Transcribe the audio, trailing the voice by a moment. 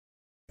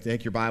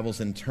Take your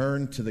Bibles and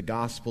turn to the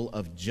Gospel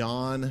of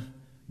John,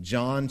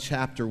 John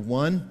chapter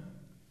 1.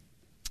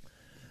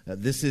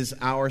 This is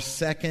our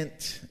second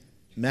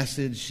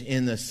message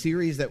in the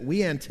series that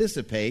we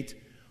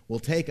anticipate will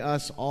take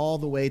us all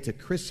the way to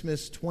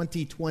Christmas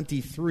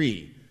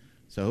 2023.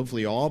 So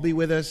hopefully you'll all be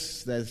with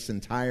us this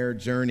entire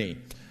journey.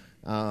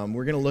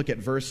 We're going to look at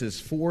verses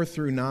 4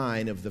 through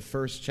 9 of the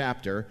first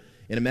chapter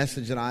in a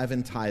message that I've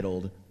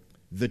entitled,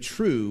 The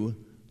True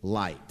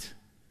Light.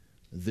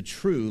 The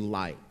True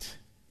Light.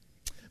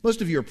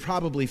 Most of you are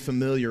probably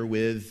familiar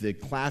with the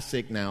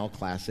classic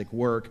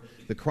work,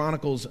 The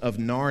Chronicles of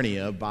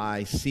Narnia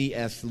by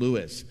C.S.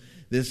 Lewis.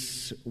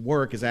 This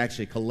work is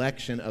actually a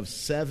collection of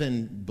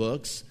 7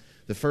 books,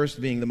 the first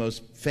being the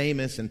most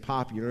famous and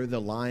popular, The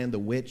Lion, the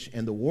Witch,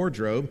 and the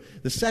Wardrobe.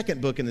 The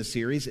second book in the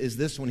series is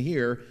this one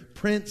here,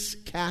 Prince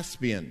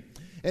Caspian.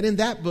 And in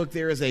that book,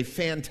 there is a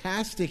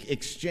fantastic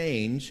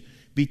exchange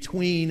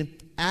between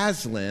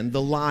Aslan,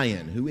 the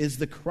lion, who is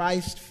the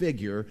Christ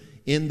figure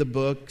in the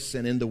books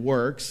and in the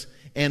works,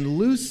 and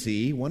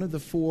Lucy, one of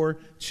the 4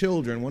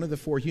 children, one of the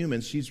 4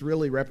 humans. She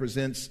really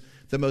represents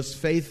the most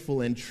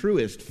faithful and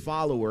truest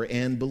follower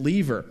and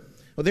believer.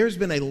 Well, there's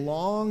been a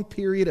long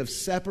period of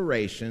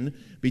separation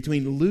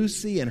between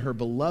Lucy and her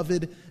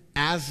beloved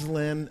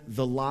Aslan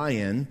the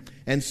lion,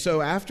 and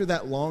so after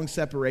that long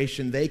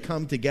separation, they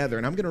come together.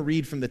 And I'm going to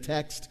read from the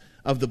text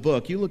of the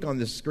book. You look on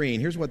the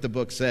screen. Here's what the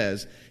book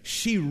says.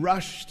 She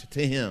rushed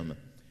to him.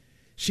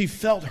 She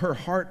felt her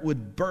heart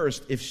would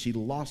burst if she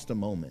lost a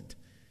moment.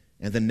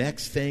 And the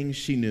next thing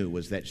she knew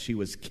was that she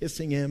was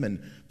kissing him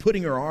and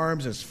putting her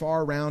arms as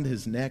far around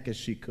his neck as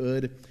she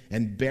could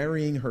and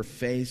burying her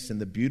face in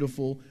the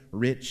beautiful,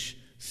 rich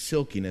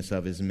silkiness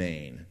of his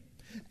mane.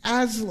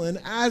 Aslan,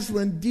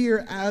 Aslan,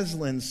 dear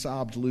Aslan,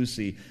 sobbed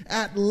Lucy.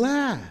 At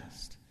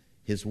last!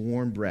 His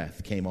warm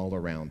breath came all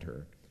around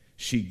her.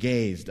 She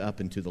gazed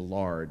up into the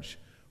large,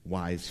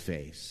 wise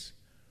face.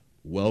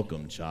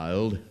 Welcome,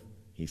 child,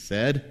 he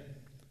said.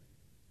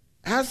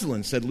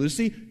 Aslan, said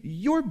Lucy,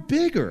 you're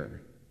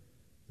bigger.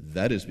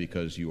 That is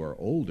because you are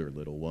older,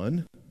 little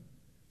one.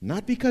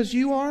 Not because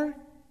you are?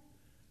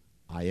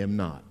 I am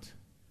not.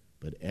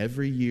 But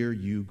every year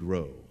you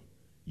grow,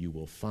 you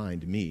will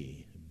find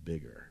me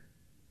bigger.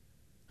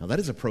 Now that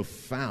is a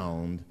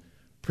profound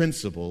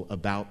principle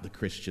about the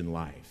Christian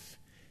life.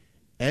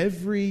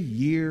 Every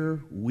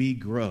year we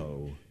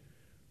grow,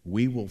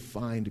 we will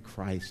find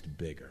Christ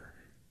bigger.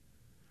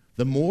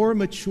 The more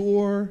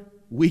mature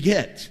we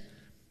get,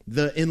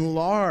 the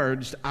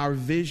enlarged our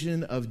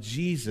vision of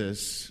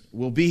Jesus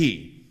will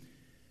be.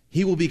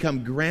 He will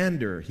become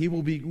grander. We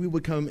will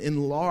become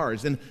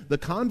enlarged. And the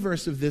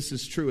converse of this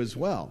is true as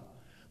well.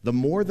 The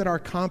more that our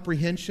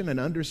comprehension and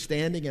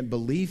understanding and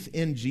belief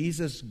in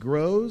Jesus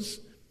grows,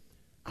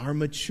 our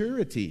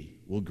maturity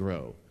will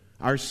grow.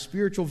 Our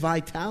spiritual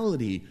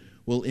vitality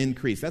will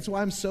increase. That's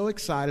why I'm so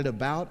excited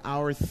about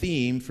our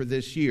theme for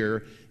this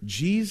year.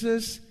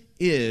 Jesus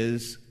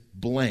is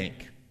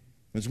blank.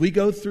 As we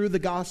go through the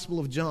Gospel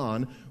of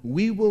John,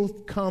 we will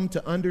come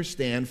to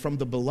understand from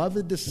the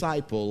beloved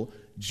disciple,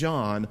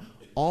 John,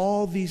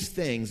 all these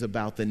things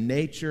about the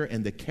nature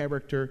and the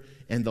character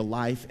and the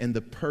life and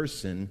the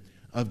person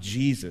of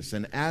Jesus.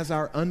 And as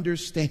our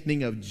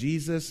understanding of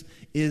Jesus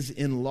is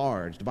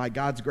enlarged, by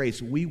God's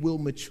grace, we will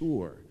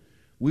mature.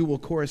 We will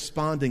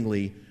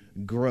correspondingly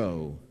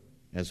grow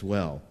as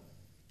well.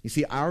 You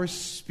see, our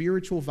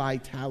spiritual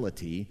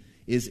vitality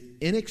is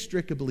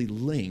inextricably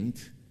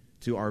linked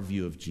to our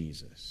view of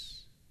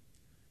Jesus.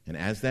 And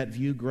as that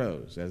view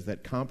grows, as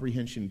that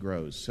comprehension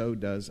grows, so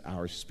does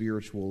our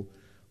spiritual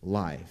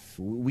life.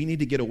 We need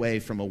to get away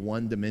from a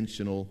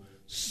one-dimensional,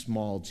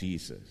 small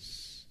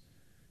Jesus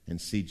and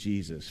see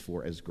Jesus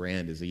for as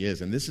grand as he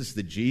is. And this is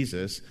the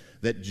Jesus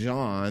that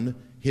John,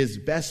 his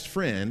best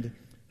friend,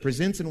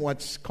 presents in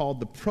what's called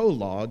the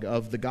prologue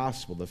of the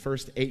gospel, the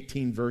first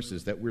 18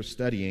 verses that we're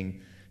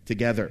studying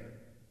together.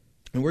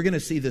 And we're going to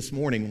see this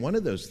morning one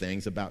of those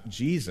things about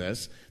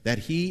Jesus, that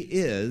he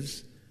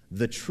is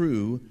the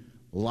true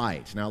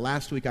light. Now,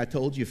 last week I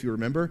told you, if you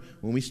remember,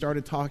 when we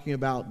started talking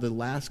about the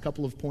last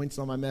couple of points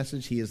on my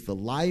message, he is the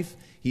life,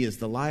 he is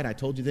the light. I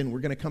told you then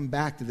we're going to come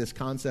back to this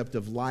concept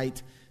of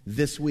light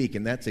this week,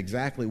 and that's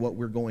exactly what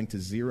we're going to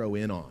zero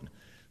in on.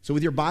 So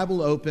with your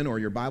Bible open or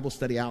your Bible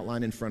study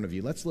outline in front of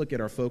you, let's look at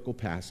our focal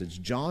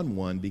passage, John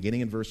 1, beginning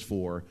in verse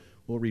 4.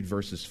 We'll read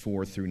verses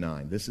 4 through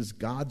 9. This is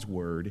God's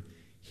word.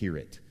 Hear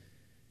it.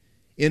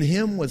 In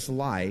him was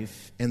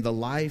life, and the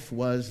life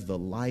was the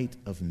light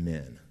of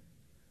men.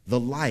 The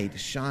light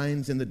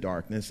shines in the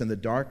darkness, and the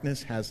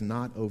darkness has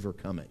not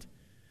overcome it.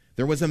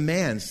 There was a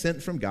man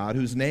sent from God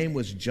whose name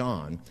was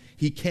John.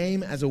 He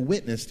came as a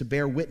witness to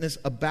bear witness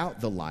about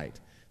the light,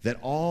 that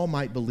all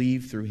might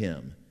believe through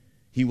him.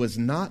 He was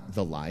not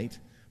the light,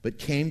 but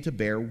came to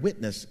bear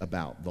witness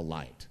about the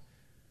light.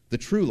 The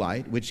true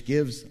light, which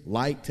gives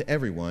light to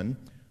everyone,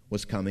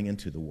 was coming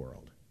into the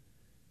world.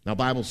 Now,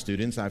 Bible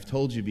students, I've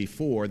told you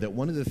before that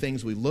one of the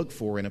things we look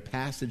for in a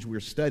passage we're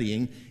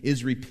studying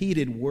is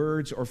repeated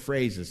words or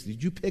phrases.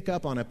 Did you pick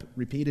up on a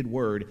repeated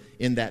word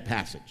in that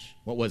passage?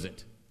 What was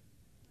it?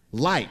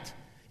 Light.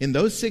 In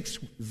those 6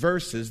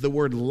 verses, the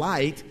word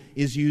light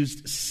is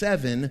used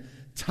 7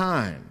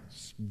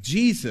 times.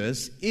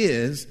 Jesus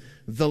is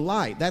the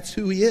light. That's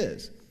who he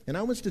is. And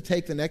I want us to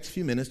take the next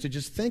few minutes to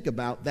just think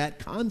about that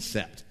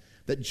concept,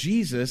 that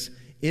Jesus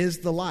is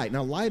the light.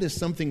 Now, light is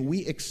something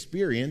we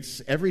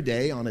experience every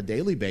day on a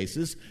daily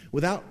basis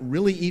without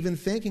really even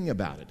thinking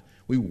about it.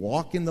 We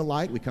walk in the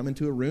light, we come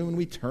into a room and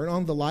we turn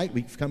on the light.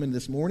 We've come in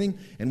this morning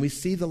and we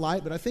see the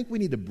light, but I think we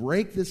need to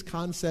break this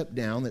concept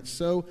down that's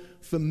so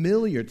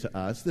familiar to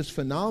us, this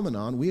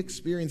phenomenon we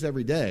experience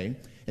every day,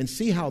 and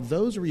see how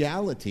those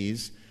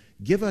realities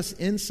give us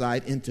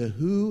insight into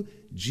who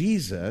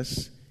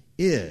Jesus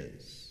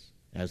is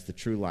as the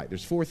true light.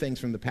 There's 4 things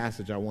from the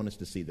passage I want us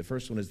to see. The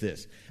first one is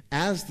this: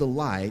 as the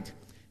light,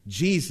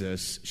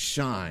 Jesus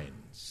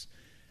shines.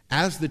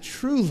 As the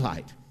true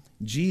light,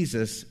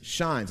 Jesus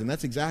shines. And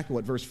that's exactly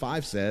what verse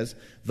 5 says.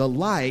 The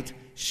light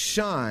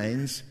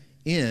shines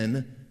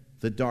in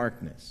the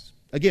darkness.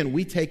 Again,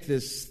 we take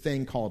this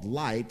thing called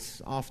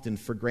light often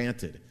for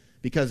granted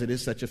because it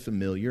is such a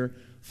familiar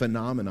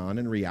phenomenon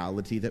and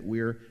reality that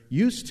we're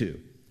used to.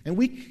 And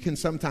we can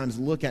sometimes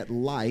look at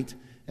light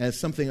as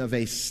something of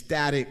a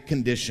static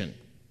condition.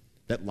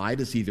 That light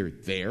is either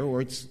there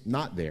or it's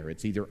not there.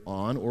 It's either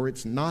on or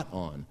it's not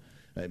on.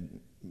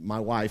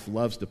 My wife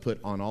loves to put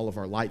on all of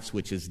our light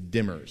switches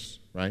dimmers,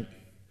 right?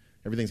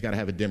 Everything's got to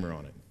have a dimmer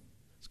on it.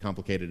 As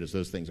complicated as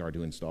those things are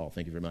to install.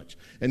 Thank you very much.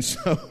 And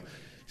so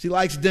she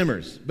likes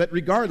dimmers. But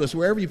regardless,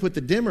 wherever you put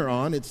the dimmer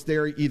on, it's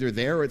there, either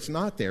there or it's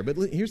not there. But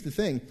here's the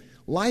thing.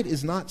 Light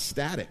is not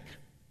static.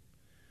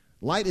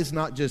 Light is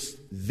not just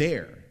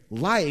there.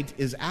 Light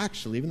is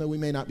actually, even though we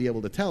may not be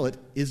able to tell it,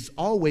 is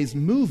always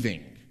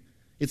moving.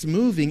 It's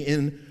moving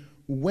in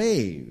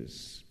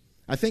waves.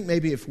 I think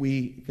maybe if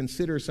we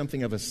consider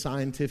something of a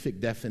scientific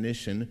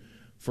definition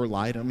for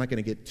light, I'm not going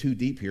to get too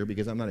deep here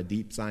because I'm not a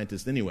deep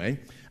scientist anyway.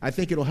 I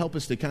think it'll help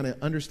us to kind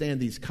of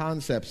understand these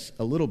concepts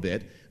a little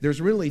bit.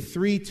 There's really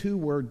 3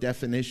 two-word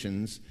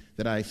definitions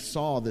that I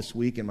saw this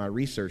week in my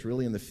research,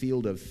 really in the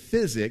field of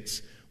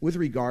physics with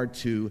regard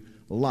to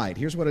light.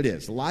 Here's what it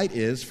is. Light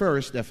is,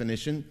 first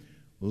definition,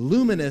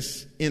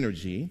 luminous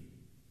energy.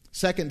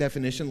 Second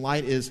definition,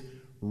 light is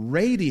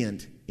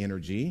radiant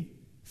energy.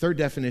 Third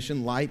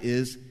definition, light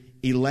is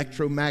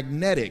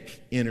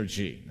electromagnetic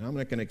energy. Now, I'm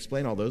not going to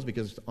explain all those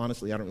because,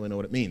 honestly, I don't really know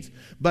what it means.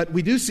 But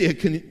we do see a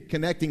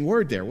connecting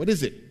word there. What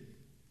is it?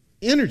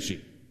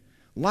 Energy.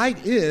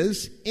 Light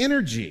is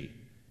energy.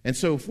 And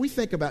so if we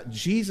think about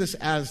Jesus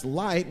as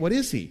light, what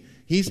is he?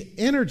 He's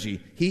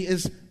energy. He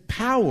is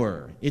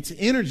power. It's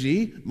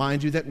energy,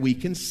 mind you, that we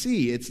can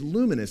see. It's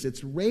luminous.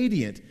 It's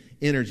radiant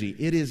energy.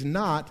 It is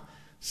not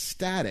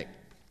static.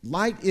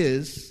 Light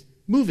is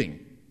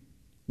moving.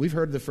 We've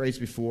heard the phrase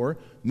before,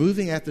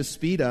 moving at the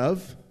speed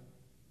of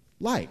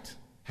light.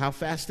 How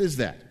fast is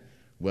that?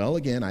 Well,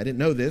 again, I didn't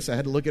know this. I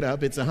had to look it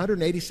up. It's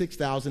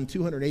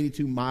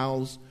 186,282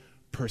 miles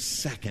per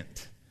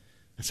second.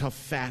 That's how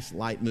fast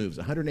light moves,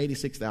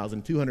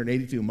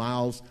 186,282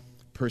 miles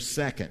per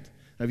second.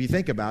 Now, if you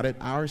think about it,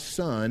 our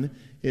sun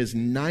is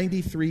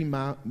 93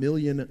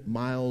 million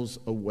miles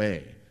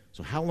away.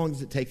 So how long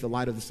does it take the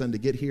light of the sun to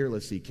get here?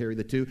 Let's see, carry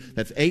the 2.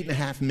 That's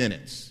 8.5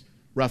 minutes,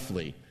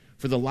 roughly,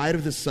 for the light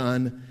of the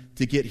sun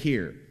to get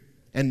here.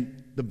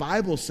 And the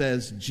Bible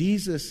says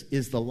Jesus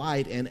is the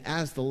light, and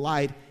as the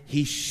light,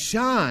 he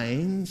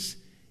shines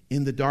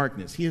in the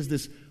darkness. He is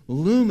this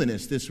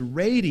luminous, this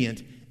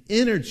radiant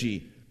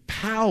energy,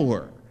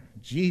 power.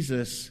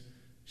 Jesus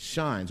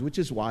shines, which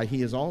is why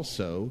he is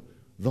also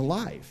the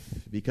life,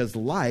 because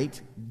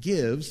light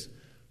gives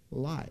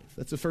life.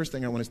 That's the first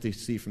thing I want us to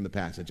see from the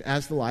passage.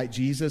 As the light,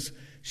 Jesus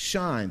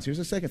shines. Here's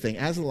the second thing.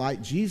 As the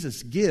light,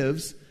 Jesus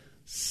gives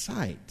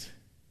sight.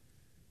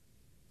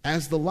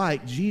 As the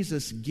light,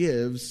 Jesus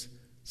gives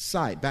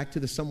sight. Back to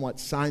the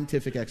somewhat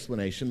scientific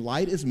explanation.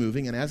 Light is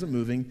moving, and as it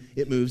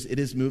moves, it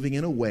is moving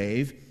in a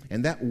wave,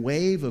 and that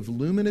wave of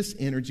luminous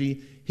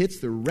energy hits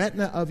the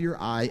retina of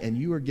your eye, and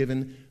you are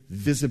given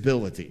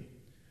visibility.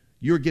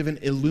 You are given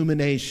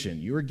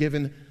illumination. You are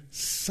given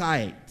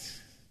sight.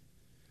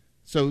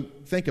 So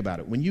think about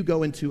it. When you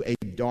go into a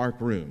dark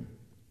room,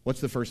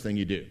 what's the first thing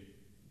you do?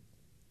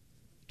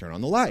 Turn on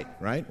the light,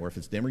 right? Or if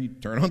it's dimmer, you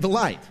turn on the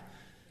light,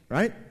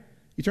 right?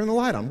 You turn the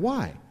light on.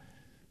 Why?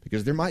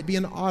 Because there might be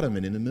an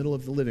ottoman in the middle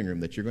of the living room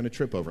that you're going to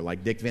trip over,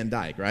 like Dick Van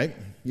Dyke, right?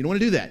 You don't want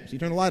to do that, so you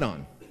turn the light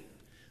on.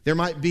 There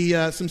might be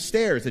some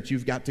stairs that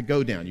you've got to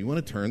go down. You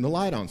want to turn the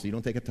light on so you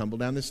don't take a tumble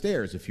down the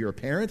stairs. If you're a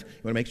parent, you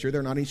want to make sure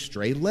there are not any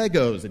stray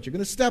Legos that you're going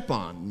to step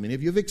on. Many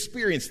of you have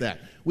experienced that.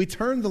 We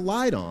turn the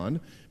light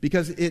on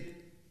because it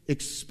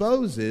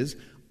exposes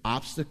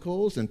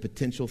obstacles and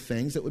potential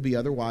things that would be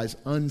otherwise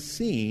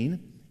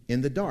unseen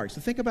in the dark.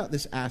 So think about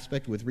this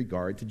aspect with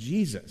regard to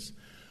Jesus.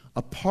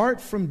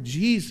 Apart from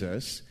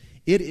Jesus,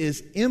 it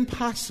is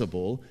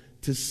impossible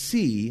to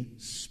see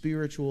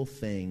spiritual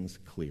things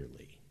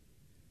clearly.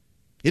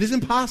 It is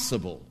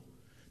impossible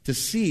to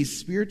see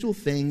spiritual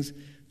things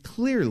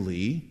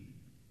clearly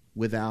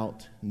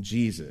without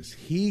Jesus.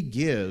 He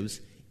gives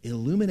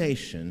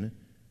illumination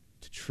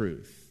to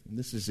truth. And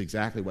this is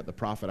exactly what the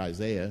prophet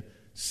Isaiah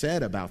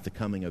said about the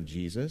coming of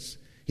Jesus.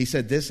 He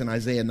said this in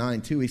Isaiah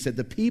 9:2. He said,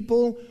 "The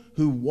people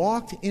who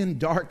walked in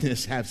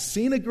darkness have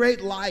seen a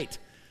great light.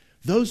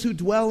 Those who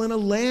dwell in a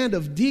land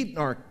of deep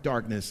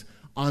darkness,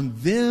 on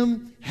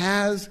them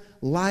has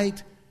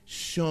light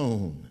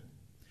shone."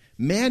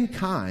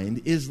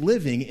 Mankind is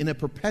living in a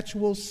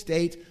perpetual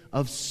state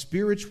of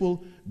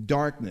spiritual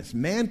darkness.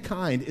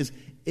 Mankind is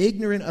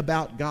ignorant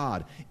about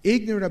God,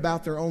 ignorant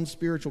about their own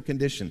spiritual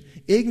condition,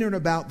 ignorant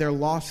about their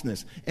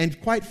lostness, and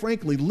quite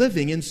frankly,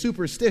 living in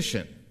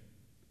superstition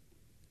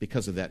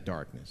because of that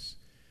darkness.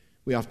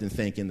 We often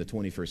think in the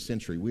 21st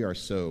century we are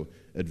so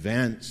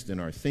advanced in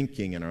our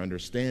thinking and our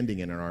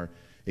understanding and in our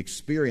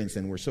experience,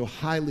 and we're so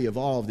highly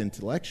evolved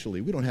intellectually,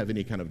 we don't have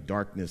any kind of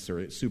darkness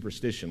or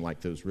superstition like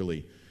those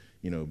really,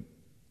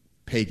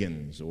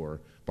 pagans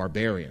or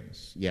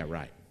barbarians. Yeah,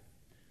 right.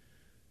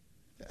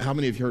 How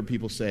many of you heard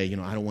people say,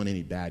 I don't want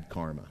any bad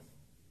karma?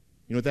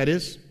 You know what that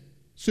is?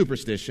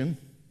 Superstition.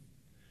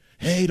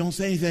 Hey, don't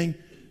say anything.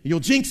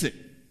 You'll jinx it.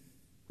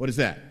 What is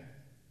that?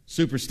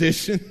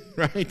 Superstition,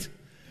 right?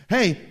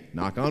 Hey,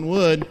 knock on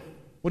wood.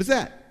 What is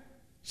that?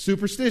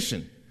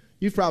 Superstition.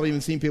 You've probably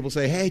even seen people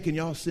say, hey, can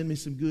y'all send me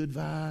some good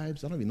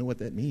vibes? I don't even know what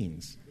that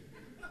means.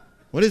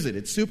 What is it?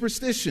 It's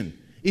superstition.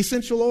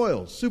 Essential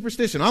oils,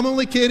 superstition. I'm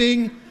only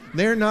kidding.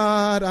 They're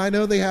not. I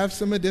know they have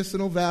some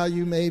medicinal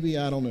value, maybe.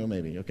 I don't know,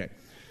 maybe. Okay.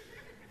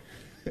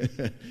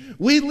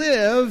 We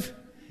live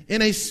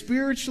in a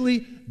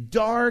spiritually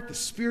dark,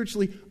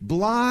 spiritually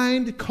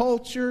blind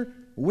culture.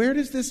 Where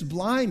does this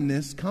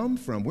blindness come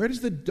from? Where does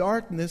the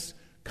darkness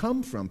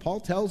come from? Paul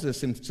tells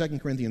us in 2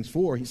 Corinthians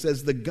 4, he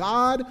says, the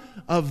God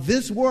of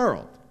this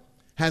world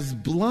has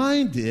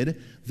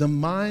blinded the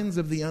minds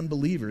of the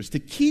unbelievers to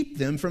keep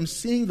them from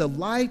seeing the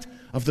light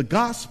of the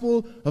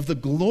gospel of the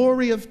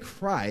glory of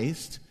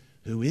Christ,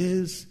 who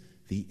is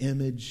the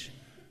image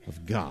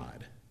of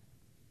God.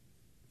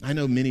 I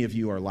know many of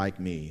you are like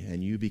me,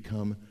 and you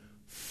become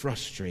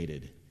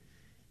frustrated,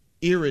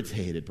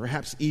 irritated,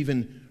 perhaps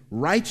even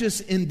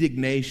righteous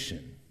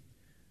indignation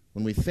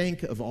when we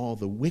think of all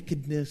the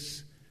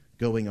wickedness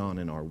going on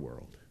in our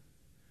world.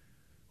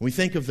 When we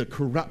think of the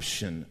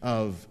corruption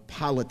of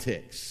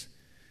politics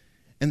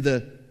and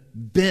the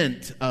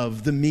bent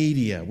of the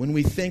media, when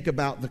we think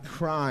about the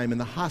crime and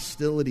the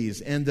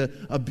hostilities and the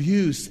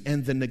abuse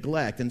and the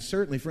neglect. And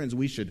certainly, friends,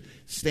 we should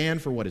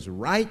stand for what is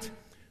right.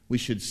 We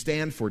should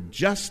stand for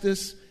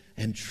justice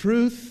and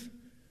truth.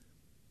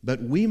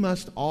 But we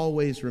must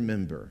always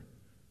remember,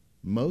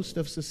 most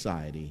of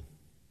society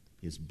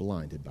is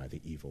blinded by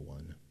the evil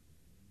one.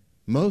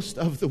 Most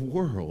of the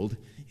world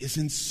is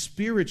in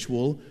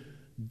spiritual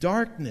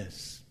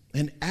darkness.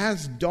 And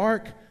as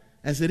dark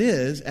as it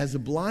is, as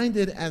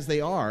blinded as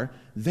they are,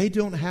 they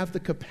don't have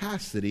the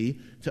capacity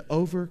to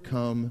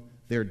overcome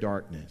their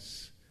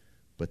darkness.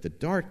 But the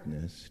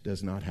darkness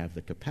does not have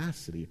the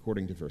capacity,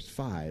 according to verse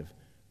 5,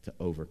 to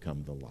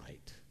overcome the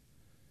light.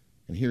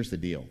 And here's the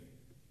deal.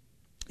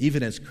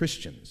 Even as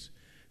Christians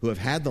who have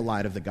had the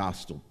light of the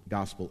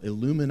gospel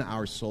illumine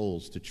our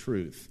souls to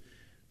truth,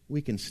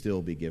 we can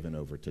still be given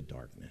over to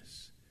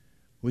darkness.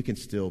 We can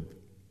still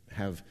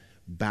have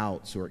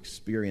bouts or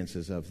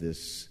experiences of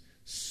this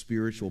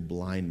spiritual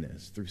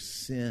blindness through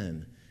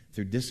sin,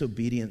 through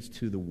disobedience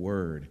to the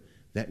word,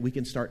 that we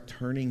can start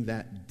turning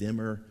that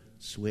dimmer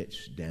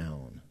switch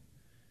down.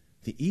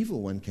 The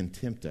evil one can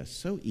tempt us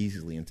so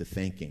easily into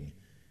thinking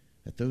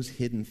that those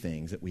hidden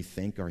things that we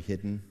think are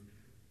hidden,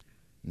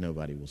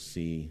 nobody will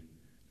see,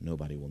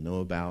 nobody will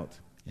know about,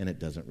 and it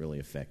doesn't really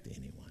affect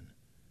anyone.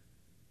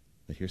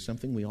 But here's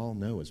something we all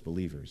know as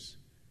believers.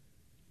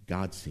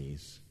 God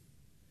sees,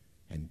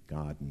 and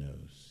God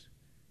knows.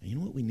 And you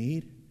know what we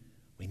need?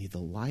 We need the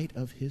light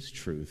of His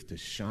truth to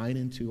shine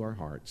into our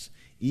hearts,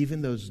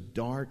 even those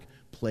dark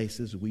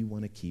places we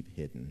want to keep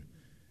hidden.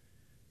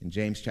 In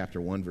James chapter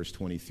 1, verse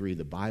 23,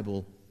 the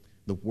Bible,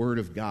 the Word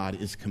of God,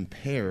 is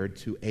compared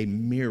to a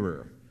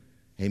mirror.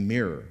 A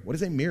mirror. What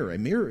is a mirror? A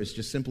mirror is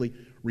just simply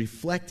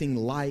reflecting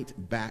light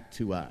back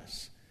to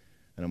us.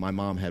 I know my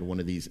mom had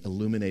one of these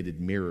illuminated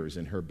mirrors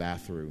in her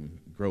bathroom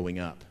growing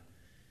up.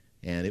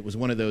 And it was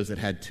one of those that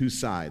had two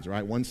sides,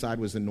 right? One side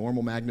was the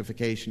normal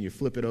magnification. You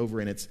flip it over,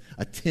 and it's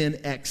a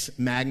 10x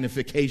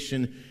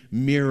magnification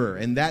mirror.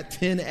 And that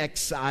 10x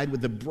side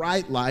with the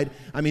bright light,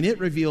 it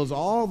reveals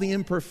all the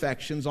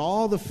imperfections,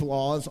 all the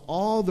flaws,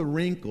 all the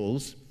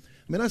wrinkles.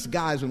 Us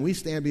guys, when we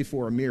stand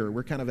before a mirror,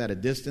 we're kind of at a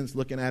distance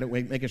looking at it,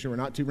 making sure we're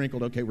not too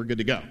wrinkled. Okay, we're good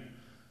to go.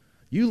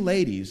 You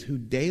ladies who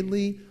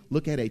daily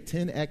look at a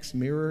 10x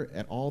mirror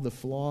at all the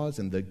flaws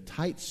and the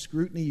tight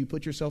scrutiny you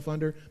put yourself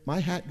under, my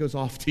hat goes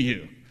off to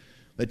you.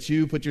 That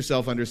you put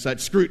yourself under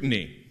such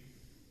scrutiny.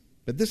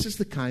 But this is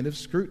the kind of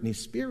scrutiny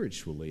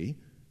spiritually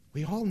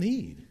we all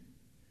need.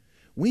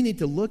 We need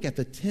to look at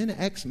the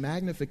 10x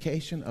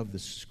magnification of the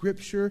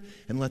Scripture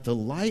and let the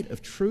light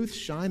of truth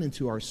shine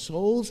into our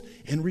souls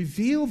and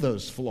reveal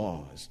those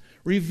flaws,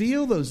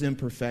 reveal those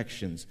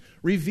imperfections,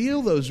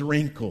 reveal those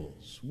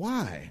wrinkles.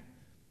 Why?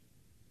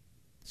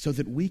 So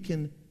that we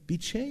can be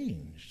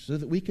changed, so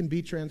that we can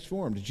be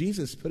transformed.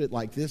 Jesus put it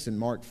like this in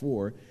Mark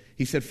 4.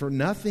 He said, "For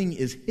nothing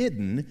is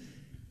hidden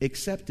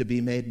except to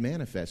be made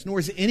manifest, nor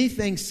is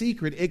anything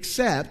secret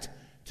except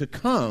to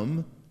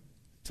come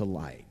to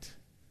light."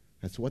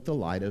 That's what the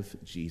light of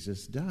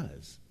Jesus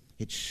does.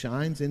 It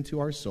shines into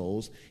our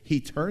souls. He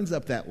turns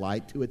up that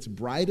light to its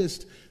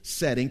brightest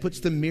setting,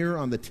 puts the mirror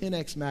on the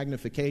 10x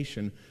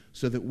magnification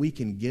so that we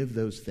can give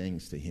those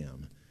things to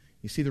him.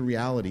 You see, the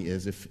reality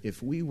is,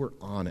 if we were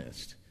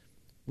honest,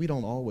 we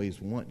don't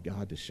always want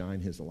God to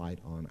shine his light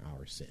on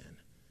our sin.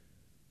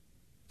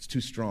 It's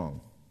too strong.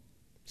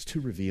 It's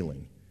too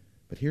revealing.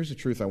 But here's the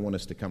truth I want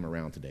us to come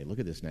around today. Look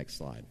at this next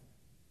slide.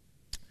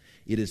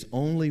 It is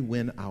only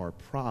when our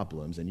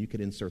problems, and you could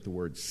insert the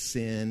word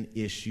sin,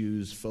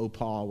 issues, faux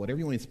pas, whatever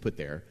you want to put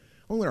there,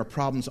 only when our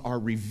problems are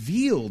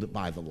revealed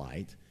by the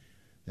light,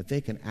 that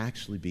they can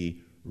actually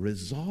be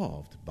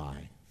resolved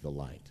by the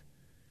light.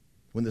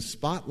 When the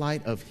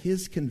spotlight of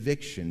his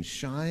conviction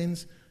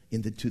shines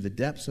into the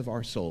depths of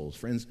our souls,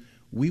 friends,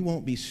 we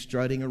won't be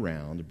strutting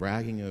around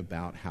bragging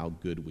about how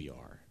good we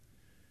are.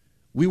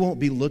 We won't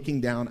be looking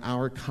down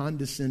our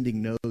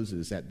condescending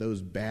noses at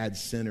those bad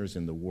sinners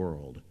in the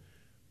world.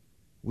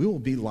 We will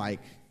be like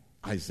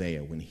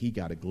Isaiah when he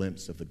got a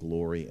glimpse of the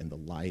glory and the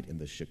light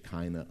and the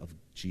Shekinah of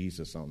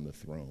Jesus on the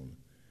throne.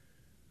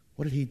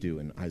 What did he do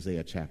in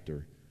Isaiah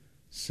chapter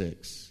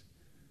 6?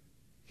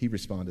 He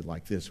responded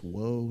like this: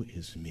 "Woe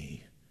is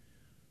me,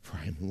 for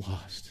I am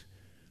lost.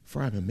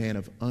 For I am a man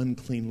of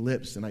unclean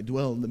lips, and I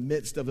dwell in the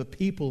midst of a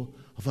people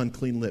of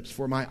unclean lips.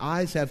 For my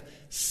eyes have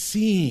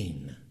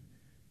seen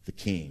the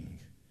King,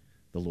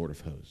 the Lord of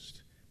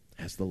hosts."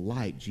 As the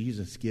light,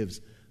 Jesus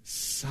gives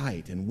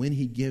sight. And when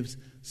he gives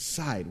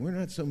sight, we're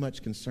not so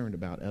much concerned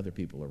about other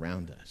people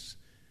around us.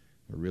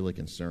 We're really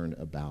concerned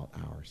about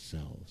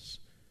ourselves.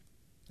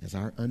 As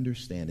our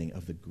understanding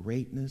of the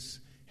greatness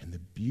and the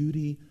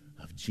beauty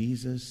of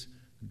Jesus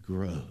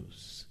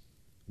grows,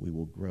 we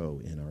will grow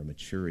in our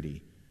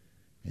maturity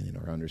and in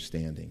our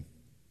understanding.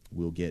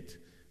 We'll get,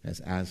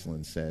 as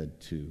Aslan said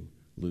to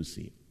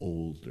Lucy,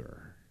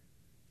 older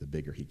the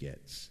bigger he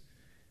gets.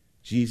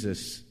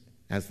 Jesus,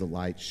 as the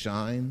light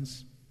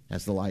shines,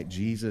 as the light,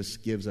 Jesus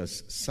gives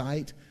us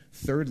sight.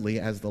 Thirdly,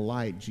 as the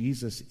light,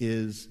 Jesus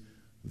is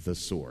the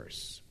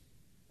source.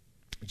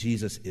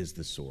 Jesus is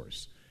the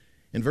source.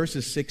 In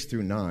verses 6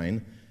 through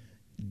 9,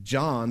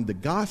 John, the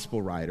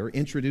gospel writer,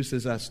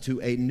 introduces us to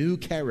a new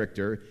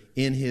character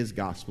in his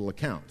gospel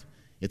account.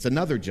 It's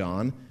another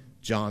John,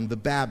 John the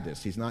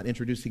Baptist. He's not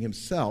introducing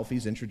himself,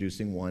 he's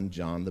introducing one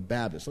John the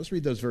Baptist. Let's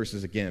read those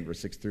verses again, verse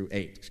 6 through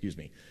 8.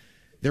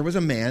 "There was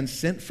a man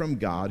sent from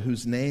God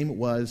whose name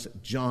was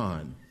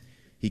John.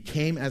 He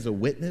came as a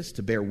witness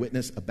to bear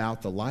witness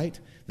about the light,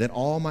 that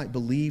all might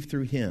believe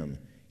through him.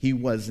 He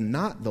was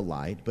not the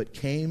light, but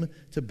came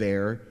to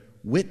bear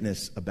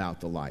witness about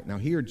the light." Now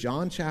here,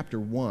 John chapter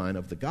 1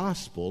 of the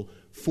gospel,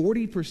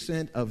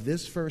 40% of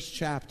this first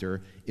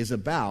chapter is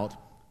about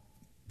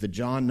the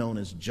John known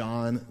as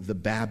John the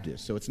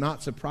Baptist. So it's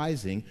not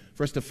surprising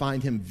for us to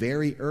find him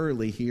very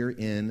early here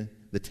in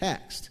the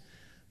text.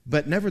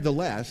 But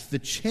nevertheless, the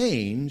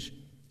change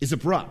is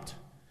abrupt.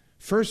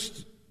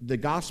 First, the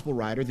gospel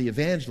writer, the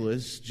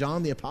evangelist,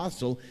 John the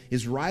Apostle,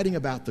 is writing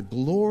about the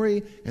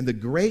glory and the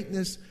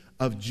greatness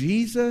of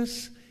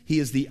Jesus. He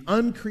is the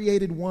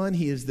uncreated one.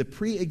 He is the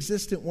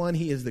pre-existent one.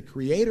 He is the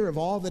creator of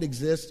all that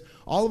exists.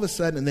 All of a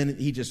sudden, and then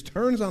he just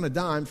turns on a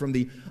dime from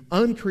the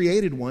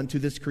uncreated one to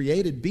this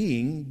created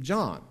being,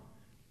 John.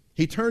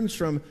 He turns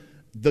from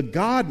the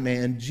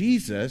God-man,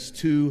 Jesus,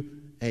 to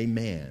a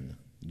man,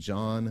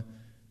 John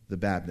the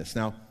Baptist.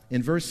 Now,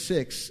 in verse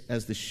 6,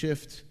 as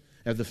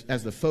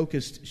the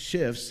focus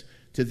shifts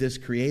to this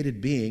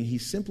created being,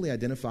 he's simply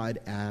identified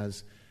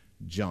as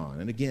John.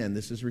 And again,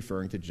 this is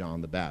referring to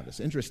John the Baptist.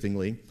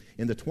 Interestingly,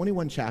 in the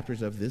 21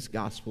 chapters of this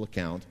gospel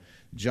account,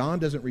 John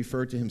doesn't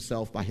refer to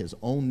himself by his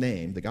own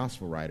name, the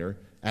gospel writer,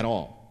 at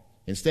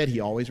all. Instead, he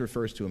always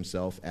refers to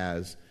himself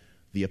as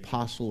the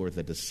apostle or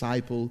the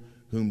disciple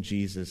whom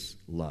Jesus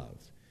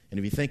loved. And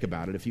if you think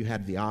about it, if you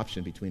had the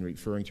option between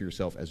referring to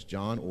yourself as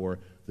John or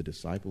the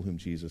disciple whom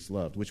Jesus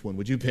loved, which one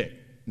would you pick?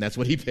 And that's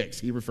what he picks.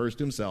 He refers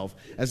to himself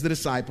as the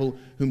disciple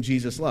whom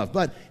Jesus loved.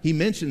 But he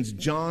mentions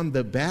John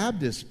the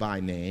Baptist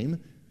by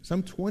name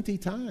some 20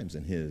 times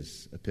in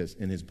his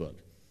book.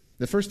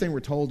 The first thing we're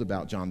told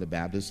about John the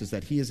Baptist is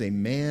that he is a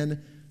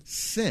man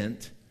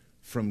sent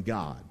from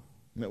God.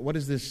 Now, what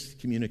does this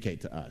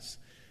communicate to us?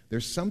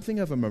 There's something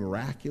of a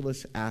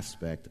miraculous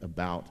aspect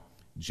about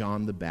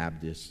John the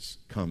Baptist's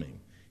coming.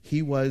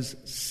 He was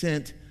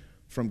sent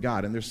from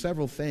God. And there's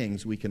several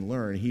things we can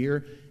learn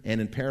here and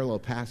in parallel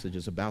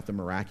passages about the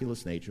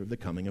miraculous nature of the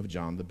coming of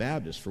John the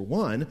Baptist. For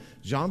one,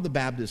 John the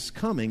Baptist's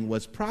coming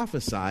was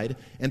prophesied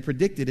and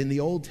predicted in the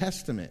Old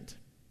Testament.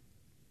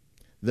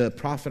 The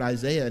prophet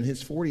Isaiah in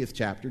his 40th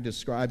chapter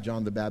described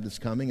John the Baptist's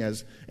coming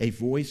as a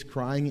voice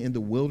crying in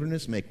the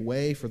wilderness, "Make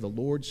way for the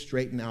Lord,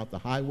 straighten out the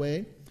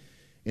highway."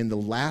 In the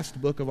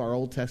last book of our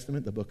Old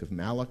Testament, the book of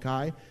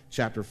Malachi,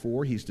 chapter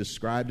 4, he's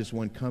described as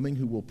one coming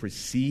who will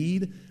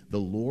precede the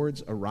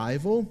Lord's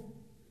arrival.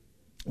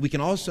 We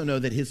can also know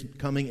that his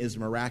coming is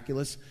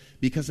miraculous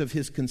because of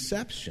his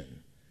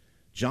conception.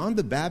 John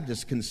the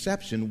Baptist's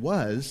conception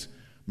was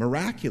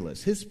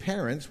miraculous. His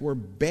parents were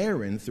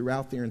barren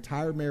throughout their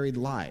entire married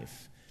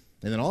life.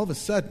 And then all of a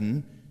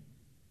sudden,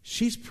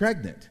 she's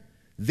pregnant.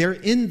 They're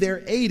in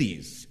their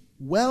 80s,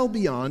 well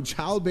beyond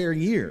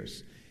childbearing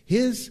years.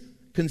 His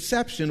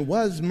conception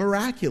was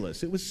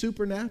miraculous. It was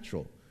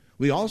supernatural.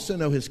 We also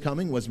know his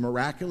coming was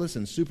miraculous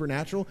and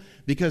supernatural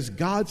because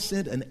God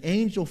sent an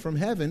angel from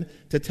heaven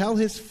to tell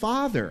his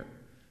father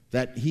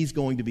that he's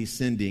going to be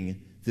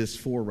sending this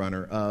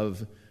forerunner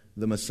of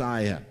the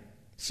Messiah.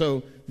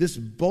 So this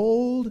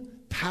bold,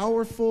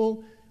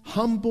 powerful,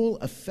 humble,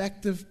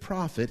 effective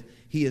prophet,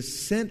 he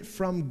is sent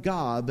from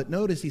God, but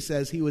notice he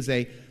says he was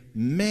a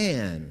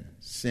man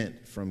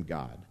sent from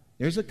God.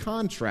 There's a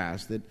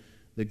contrast that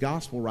the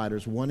gospel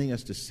writer's wanting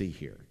us to see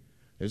here.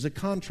 There's a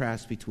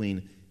contrast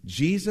between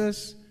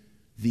Jesus,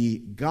 the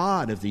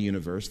God of the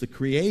universe, the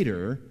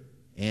creator,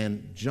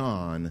 and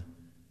John,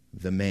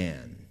 the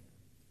man.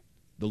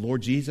 The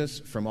Lord Jesus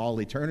from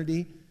all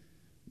eternity.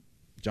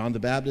 John the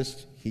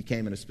Baptist, he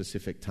came at a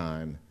specific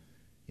time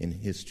in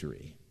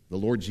history. The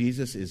Lord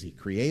Jesus is the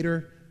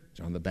creator.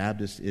 John the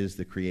Baptist is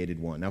the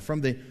created one. Now,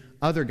 from the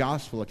other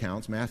gospel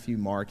accounts, Matthew,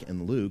 Mark,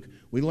 and Luke,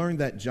 we learn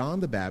that John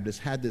the Baptist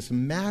had this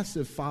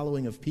massive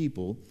following of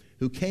people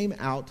who came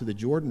out to the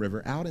Jordan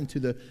River, out into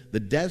the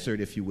desert,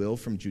 if you will,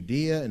 from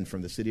Judea and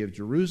from the city of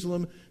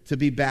Jerusalem to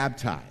be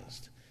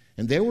baptized.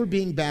 And they were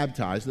being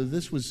baptized, though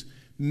this was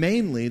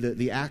mainly,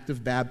 the act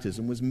of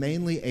baptism was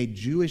mainly a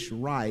Jewish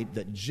rite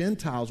that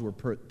Gentiles were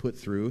put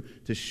through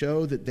to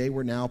show that they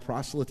were now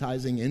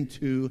proselytizing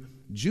into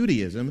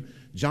Judaism.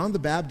 John the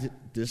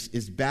Baptist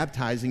is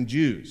baptizing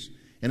Jews,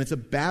 and it's a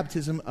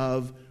baptism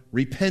of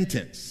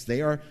repentance.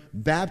 They are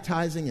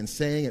baptizing and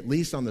saying, at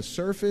least on the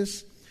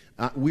surface,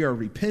 we are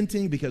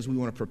repenting because we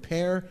want to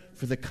prepare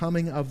for the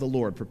coming of the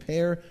Lord,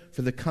 prepare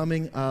for the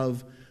coming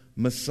of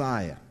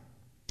Messiah.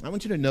 I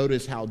want you to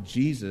notice how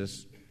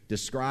Jesus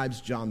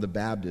describes John the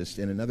Baptist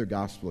in another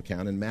gospel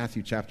account in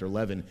Matthew chapter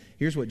 11.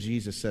 Here's what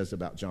Jesus says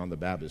about John the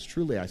Baptist.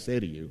 Truly I say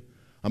to you,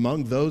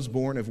 among those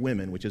born of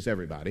women, which is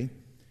everybody,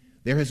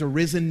 there has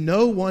arisen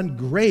no one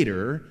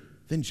greater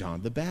than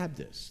John the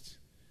Baptist.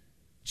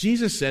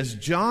 Jesus says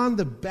John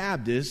the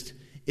Baptist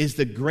is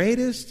the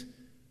greatest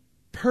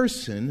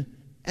person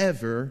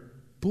ever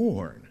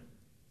born.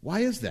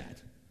 Why is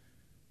that?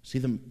 Is he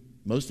the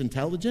most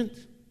intelligent?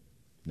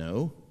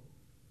 No.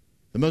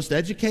 The most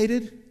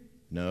educated?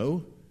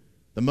 No.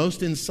 The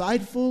most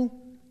insightful?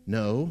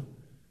 No.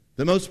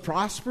 The most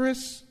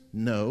prosperous?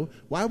 No.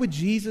 Why would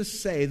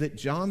Jesus say that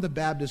John the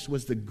Baptist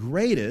was the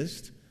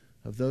greatest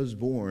of those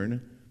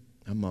born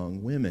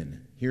among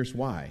women? Here's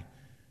why.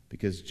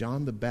 Because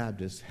John the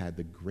Baptist had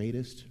the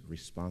greatest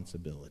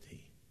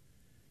responsibility.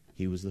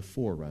 He was the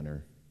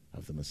forerunner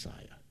of the Messiah.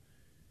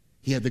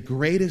 He had the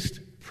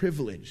greatest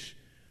privilege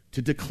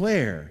to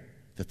declare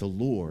that the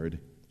Lord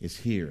is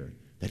here,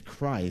 that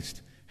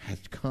Christ has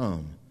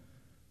come.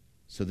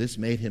 So this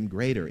made him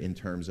greater in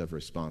terms of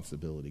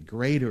responsibility,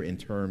 greater in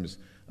terms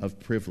of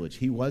privilege.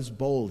 He was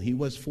bold, he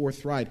was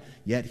forthright,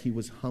 yet he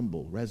was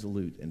humble,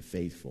 resolute, and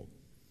faithful.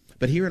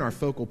 But here in our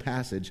focal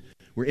passage,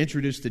 we're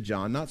introduced to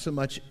John not so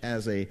much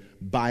as a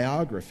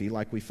biography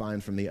like we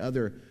find from the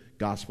other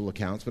gospel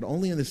accounts, but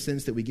only in the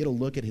sense that we get a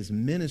look at his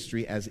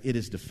ministry as it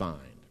is defined.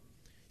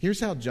 Here's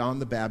how John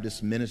the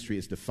Baptist's ministry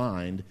is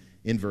defined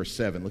in verse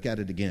 7. Look at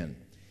it again.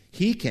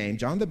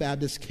 John the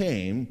Baptist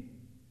came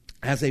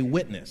as a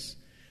witness,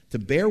 to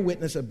bear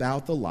witness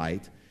about the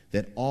light,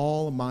 that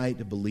all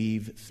might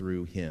believe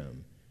through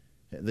him.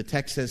 The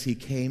text says he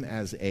came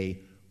as a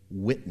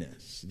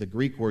witness. The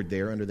Greek word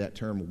there under that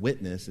term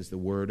witness is the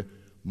word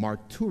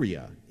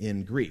marturia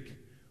in Greek.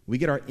 We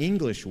get our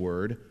English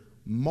word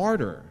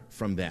martyr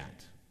from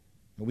that.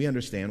 We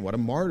understand what a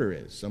martyr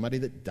is. Somebody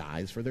that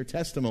dies for their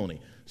testimony.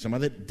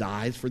 Somebody that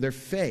dies for their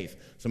faith.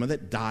 Somebody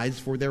that dies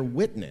for their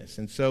witness.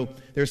 And so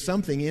there's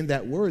something in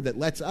that word that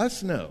lets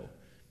us know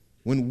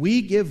when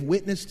we give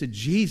witness to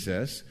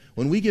Jesus,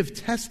 when we give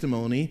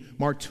testimony,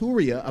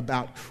 marturia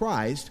about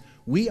Christ,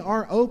 we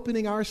are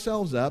opening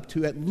ourselves up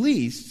to at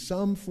least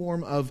some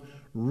form of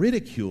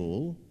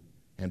ridicule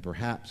and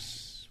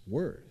perhaps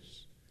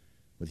worse.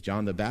 With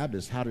John the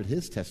Baptist, how did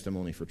his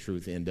testimony for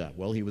truth end up?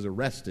 Well, he was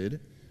arrested,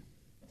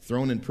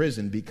 thrown in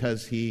prison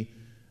because he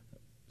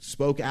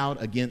spoke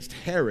out against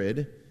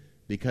Herod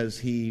because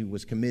he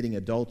was committing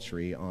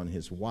adultery on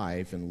his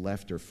wife and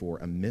left her for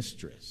a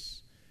mistress.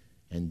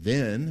 And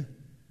then,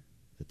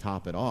 to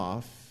top it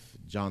off,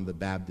 John the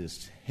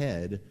Baptist's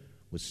head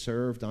was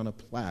served on a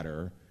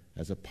platter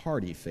as a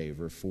party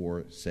favor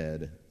for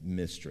said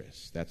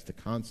mistress. That's the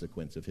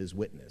consequence of his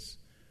witness,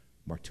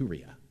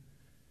 marturia.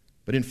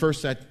 But in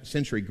first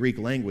century Greek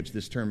language,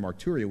 this term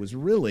marturia was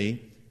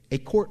really a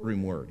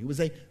courtroom word. It was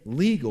a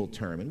legal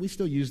term, and we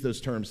still use those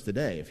terms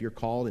today. If you're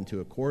called into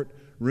a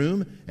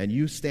courtroom and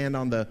you stand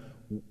on the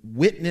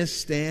witness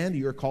stand,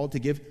 you're called to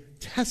give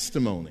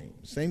testimony.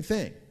 Same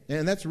thing.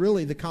 And that's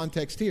really the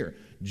context here.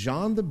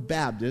 John the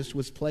Baptist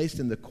was placed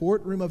in the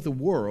courtroom of the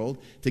world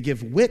to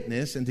give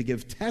witness and to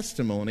give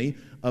testimony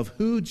of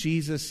who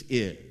Jesus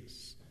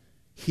is.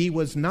 He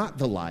was not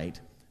the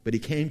light, but he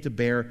came to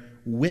bear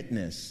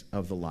witness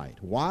of the light.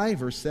 Why?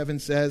 Verse 7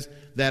 says,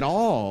 that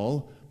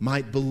all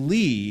might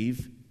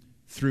believe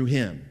through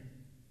him.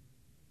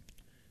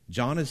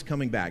 John is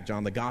coming back.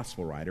 John, the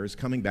gospel writer, is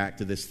coming back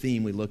to this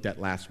theme we looked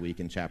at last week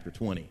in chapter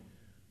 20.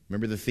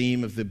 Remember the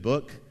theme of the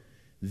book?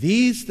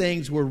 These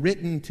things were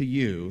written to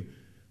you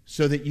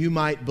so that you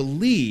might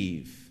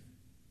believe,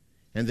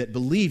 and that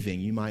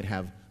believing you might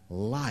have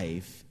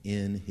life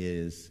in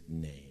his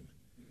name.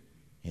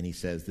 And he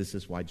says this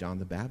is why John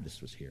the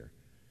Baptist was here,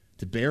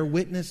 to bear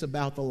witness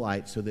about the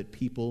light so that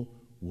people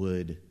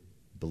would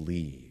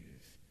believe.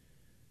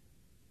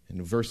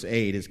 And verse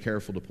 8 is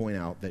careful to point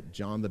out that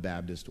John the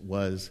Baptist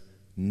was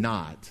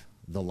not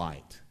the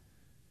light.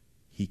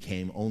 He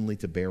came only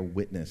to bear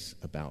witness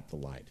about the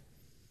light.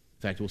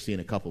 In fact, we'll see in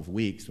a couple of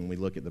weeks when we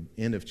look at the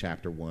end of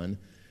chapter 1,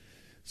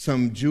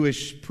 some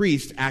Jewish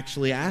priests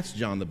actually asked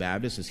John the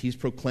Baptist as he's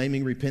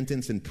proclaiming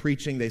repentance and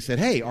preaching, they said,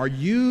 hey, are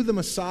you the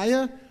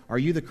Messiah? Are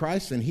you the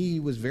Christ? And he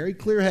was very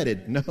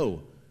clear-headed,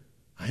 no,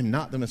 I'm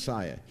not the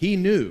Messiah. He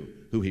knew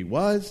who he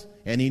was,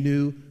 and he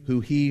knew who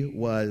he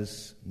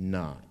was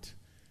not.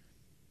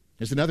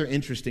 There's another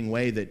interesting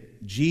way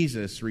that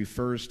Jesus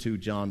refers to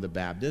John the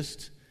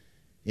Baptist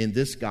in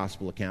this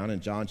gospel account in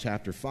John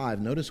chapter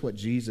 5. Notice what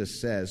Jesus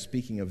says,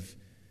 speaking of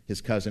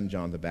his cousin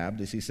John the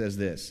Baptist. He says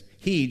this,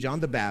 he, John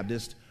the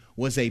Baptist,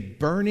 was a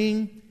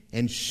burning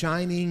and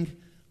shining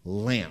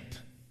lamp.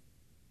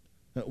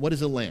 Now, what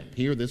is a lamp?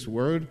 Here, this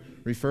word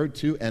referred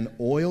to an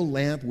oil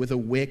lamp with a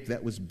wick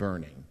that was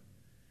burning.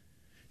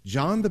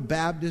 John the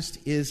Baptist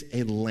is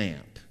a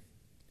lamp.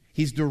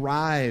 He's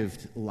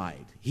derived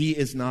light. He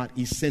is not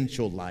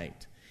essential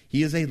light.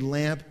 He is a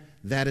lamp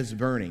that is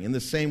burning. In the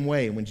same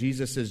way, when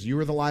Jesus says, you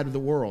are the light of the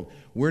world,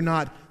 we're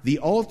not the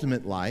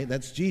ultimate light.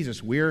 That's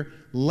Jesus. We're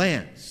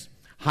lamps.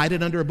 Hide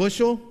it under a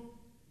bushel?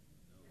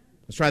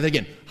 Let's try that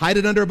again. Hide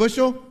it under a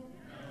bushel?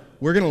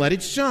 We're going to let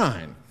it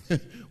shine.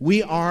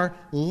 We are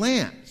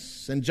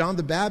lamps. And John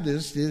the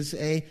Baptist is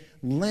a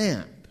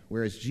lamp,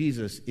 whereas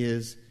Jesus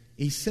is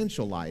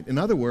essential light. In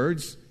other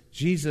words,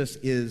 Jesus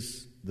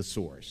is the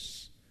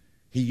source.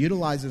 He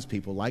utilizes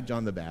people like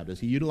John the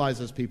Baptist. He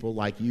utilizes people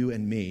like you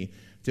and me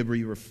to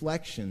be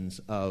reflections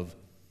of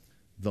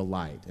the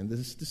light. And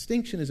this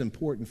distinction is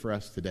important for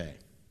us today,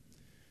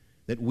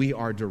 that we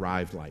are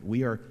derived light.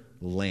 We are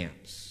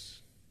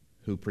lamps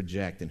who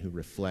project and who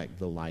reflect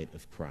the light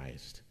of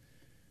Christ.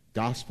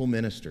 Gospel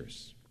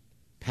ministers,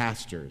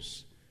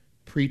 pastors,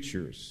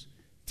 preachers,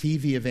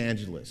 TV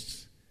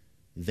evangelists,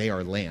 they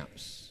are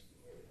lamps.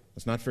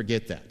 Let's not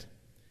forget that.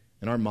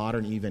 In our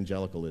modern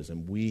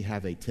evangelicalism, we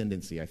have a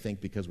tendency, I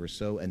think because we're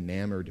so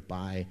enamored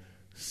by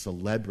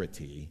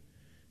celebrity,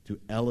 to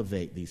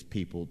elevate these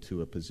people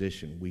to a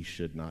position we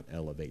should not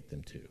elevate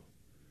them to.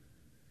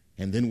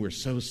 And then we're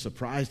so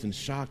surprised and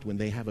shocked when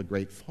they have a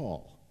great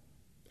fall.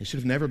 They should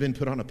have never been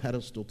put on a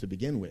pedestal to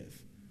begin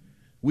with.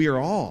 We are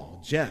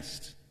all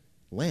just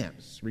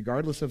lamps,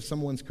 regardless of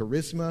someone's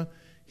charisma,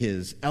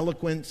 his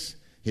eloquence,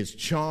 his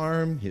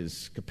charm,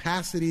 his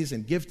capacities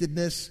and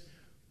giftedness.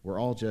 We're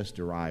all just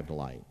derived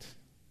light.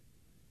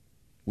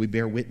 We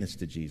bear witness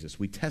to Jesus.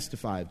 We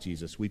testify of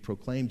Jesus. We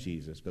proclaim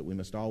Jesus. But we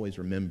must always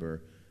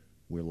remember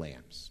we're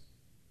lamps.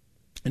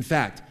 In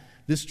fact,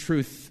 this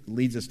truth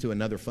leads us to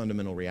another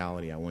fundamental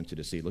reality I want you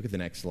to see. Look at the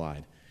next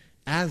slide.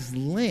 As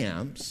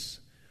lamps,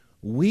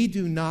 we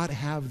do not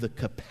have the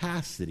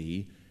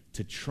capacity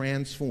to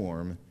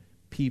transform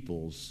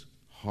people's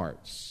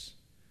hearts.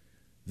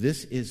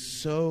 This is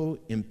so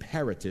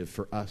imperative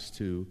for us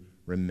to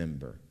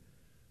remember.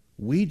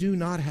 We do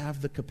not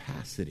have the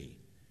capacity,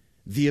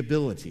 the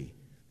ability,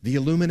 the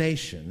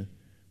illumination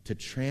to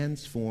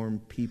transform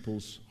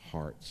people's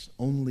hearts.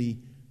 Only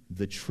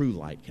the true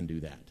light can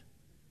do that.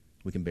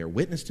 We can bear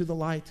witness to the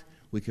light.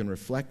 We can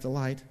reflect the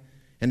light.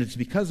 And it's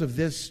because of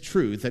this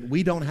truth that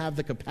we don't have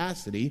the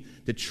capacity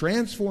to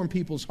transform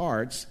people's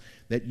hearts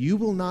that you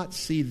will not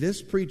see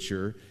this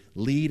preacher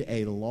lead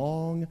a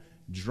long,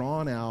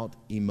 drawn-out,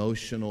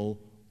 emotional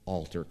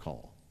altar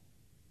call.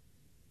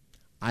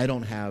 I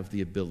don't have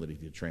the ability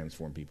to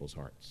transform people's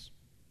hearts.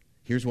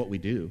 Here's what we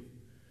do.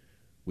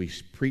 We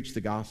preach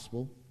the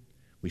gospel.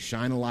 We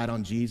shine a light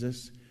on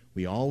Jesus.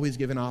 We always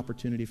give an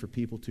opportunity for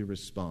people to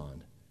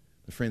respond.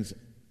 But friends,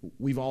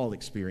 we've all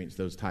experienced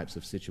those types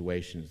of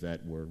situations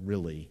that were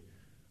really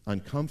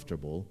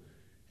uncomfortable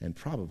and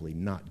probably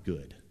not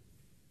good.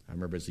 I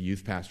remember as a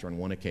youth pastor on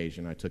one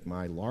occasion, I took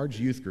my large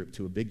youth group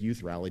to a big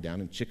youth rally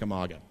down in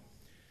Chickamauga.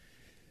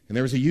 And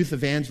there was a youth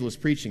evangelist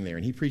preaching there,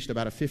 and he preached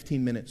about a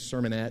 15-minute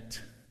sermonette.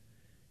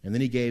 And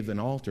then he gave an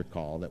altar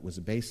call that was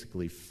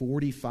basically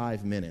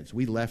 45 minutes.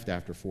 We left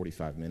after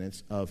 45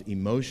 minutes of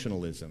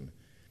emotionalism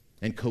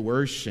and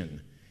coercion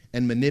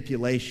and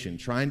manipulation,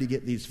 trying to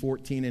get these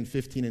 14 and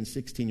 15 and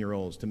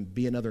 16-year-olds to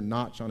be another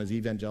notch on his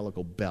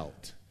evangelical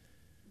belt.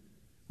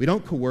 We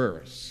don't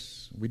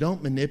coerce. We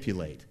don't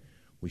manipulate.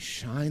 We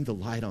shine the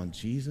light on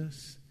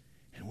Jesus,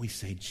 And we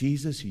say,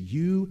 Jesus,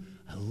 you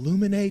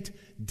illuminate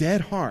dead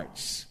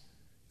hearts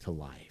to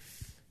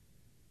life.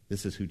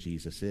 This is who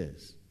Jesus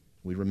is.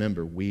 We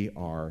remember we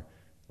are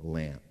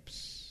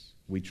lamps.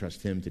 We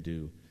trust him to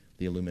do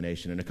the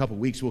illumination. In a couple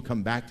weeks, we'll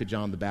come back to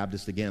John the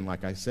Baptist again,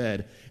 like I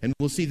said, and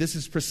we'll see this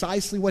is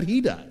precisely what he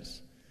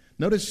does.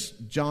 Notice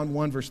John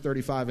 1, verse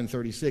 35 and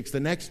 36. The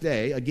next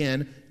day,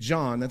 again,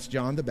 John, that's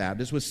John the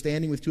Baptist, was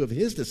standing with two of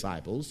his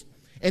disciples,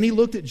 and he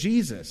looked at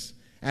Jesus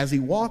as he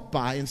walked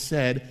by and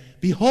said,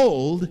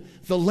 "Behold,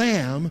 the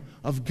Lamb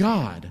of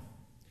God."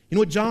 You know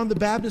what John the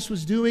Baptist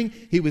was doing?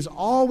 He was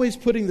always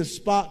putting the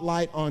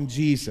spotlight on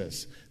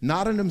Jesus,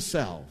 not on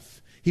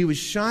himself. He was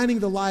shining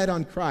the light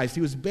on Christ.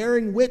 He was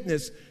bearing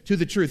witness to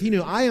the truth. He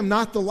knew, I am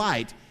not the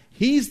light.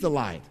 He's the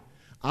light.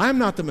 I'm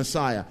not the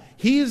Messiah.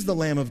 He is the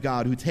Lamb of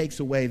God who takes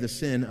away the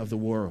sin of the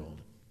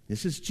world.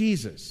 This is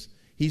Jesus.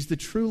 He's the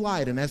true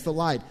light, and as the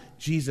light,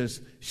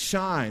 Jesus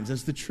shines.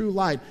 As the true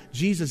light,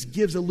 Jesus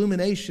gives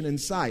illumination and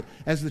sight.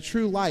 As the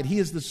true light, he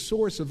is the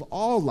source of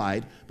all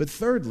light. But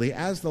thirdly,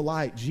 as the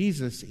light,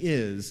 Jesus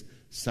is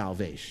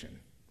salvation.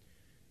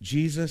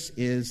 Jesus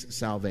is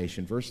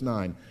salvation. Verse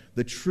 9,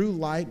 the true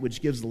light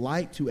which gives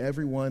light to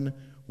everyone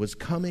was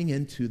coming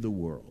into the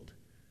world.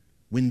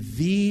 When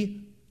the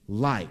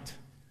light,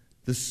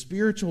 the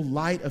spiritual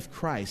light of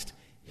Christ,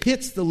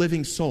 hits the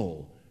living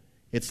soul,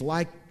 it's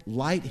like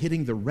light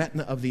hitting the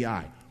retina of the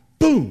eye.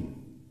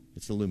 Boom!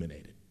 It's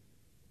illuminated.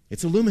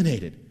 It's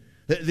illuminated.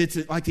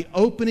 It's like the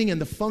opening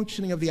and the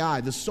functioning of the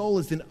eye. The soul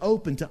is then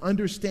open to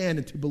understand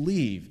and to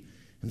believe.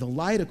 And the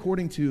light,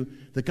 according to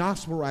the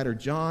gospel writer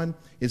John,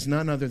 is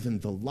none other than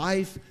the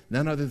life,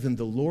 none other than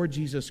the Lord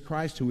Jesus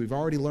Christ, who we've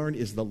already learned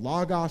is the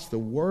Logos, the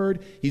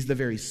Word. He's the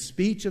very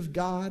speech of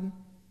God.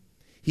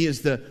 He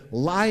is the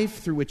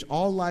life through which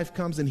all life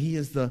comes, and he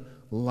is the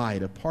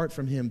light. Apart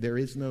from him, there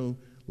is no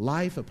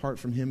life. Apart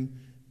from him,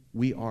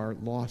 we are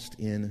lost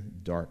in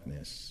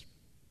darkness.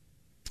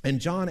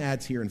 And John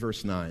adds here in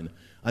verse 9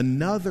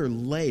 another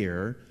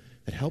layer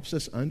that helps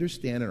us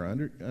understand our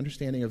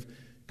understanding of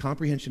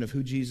comprehension of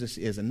who Jesus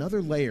is.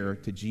 Another layer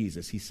to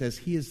Jesus. He says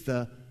he is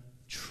the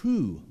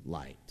true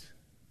light.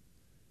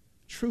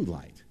 True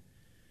light.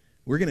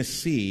 We're going to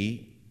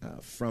see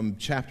from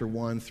chapter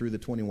 1 through the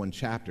 21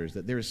 chapters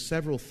that there are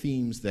several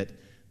themes that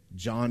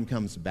John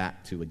comes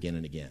back to again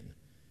and again.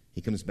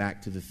 He comes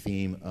back to the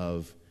theme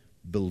of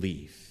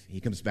belief. He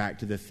comes back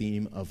to the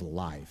theme of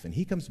life. And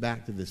he comes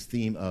back to this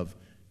theme of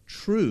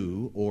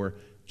true or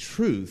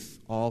truth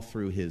all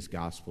through his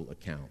gospel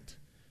account.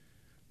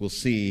 We'll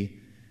see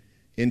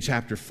in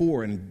chapter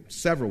 4 in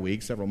several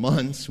weeks, several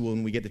months,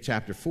 when we get to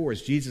chapter 4,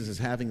 as Jesus is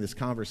having this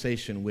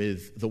conversation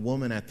with the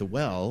woman at the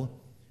well,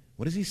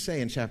 what does he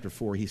say in chapter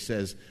 4? He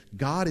says,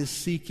 God is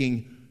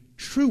seeking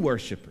true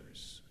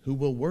worshipers who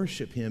will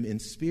worship him in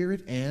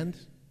spirit and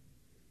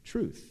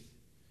truth.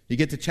 You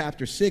get to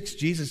chapter 6,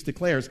 Jesus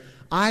declares,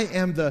 I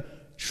am the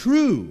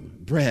true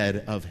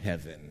bread of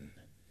heaven.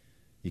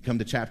 You come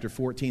to chapter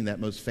 14, that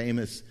most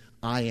famous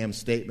I am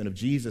statement of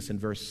Jesus in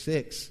verse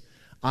 6.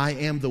 I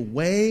am the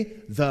way,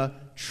 the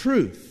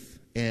truth,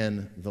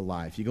 and the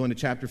life. You go into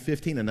chapter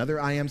 15, another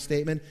I am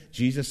statement.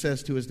 Jesus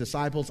says to his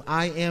disciples,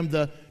 I am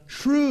the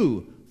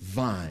true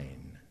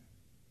vine.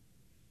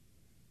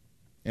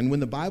 And when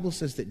the Bible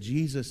says that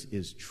Jesus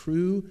is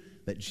true,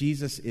 that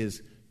Jesus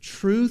is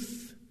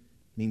truth,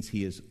 means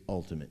he is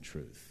ultimate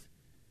truth.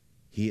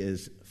 He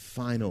is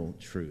final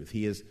truth.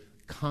 He is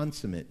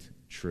consummate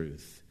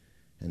truth.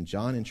 And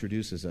John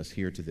introduces us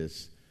here to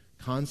this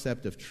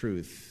concept of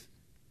truth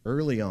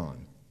early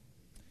on.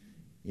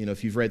 You know,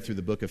 if you've read through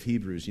the book of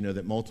Hebrews, you know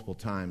that multiple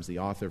times the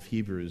author of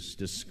Hebrews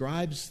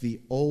describes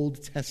the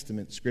Old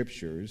Testament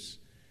scriptures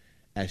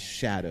as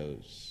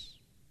shadows.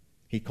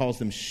 He calls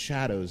them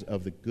shadows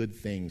of the good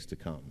things to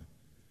come.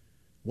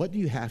 What do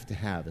you have to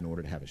have in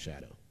order to have a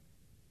shadow?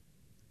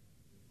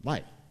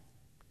 Light.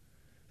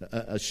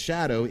 A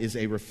shadow is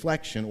a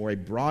reflection or a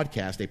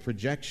broadcast, a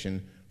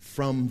projection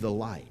from the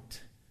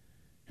light.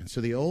 And so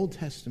the Old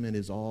Testament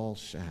is all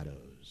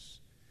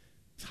shadows,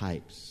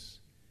 types,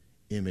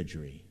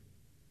 imagery.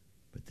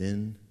 But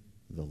then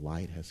the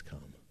light has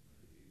come.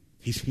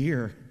 He's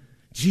here.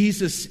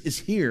 Jesus is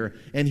here,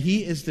 and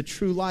he is the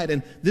true light.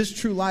 And this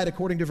true light,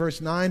 according to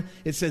verse 9,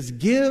 it says,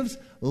 gives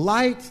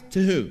light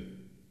to who?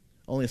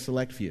 Only a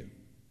select few.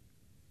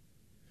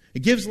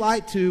 It gives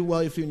light to,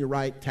 well, if you're in your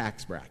right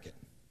tax bracket.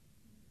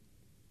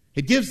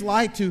 It gives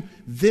light to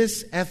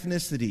this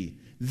ethnicity,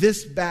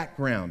 this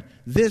background,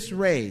 this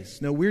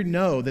race. No, we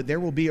know that there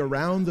will be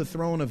around the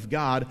throne of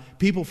God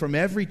people from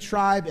every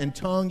tribe and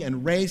tongue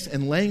and race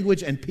and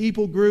language and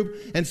people group.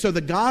 And so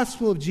the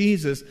gospel of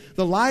Jesus,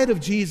 the light of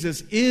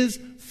Jesus, is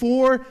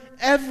for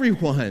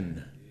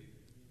everyone.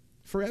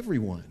 For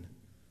everyone.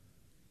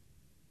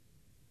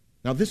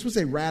 Now, this was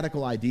a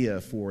radical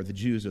idea for the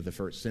Jews of the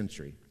first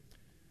century,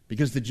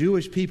 because the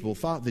Jewish people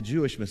thought the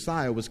Jewish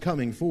Messiah was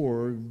coming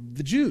for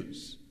the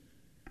Jews.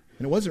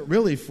 And it wasn't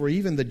really for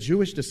even the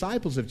Jewish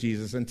disciples of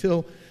Jesus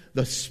until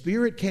the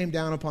Spirit came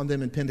down upon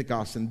them in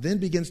Pentecost and then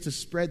begins to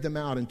spread them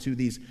out into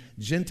these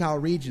Gentile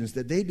regions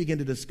that they begin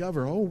to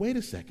discover, oh, wait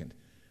a second.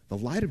 The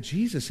light of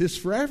Jesus is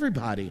for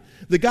everybody.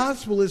 The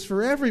gospel is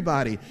for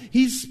everybody.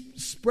 He's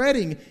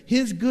spreading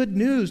his good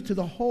news to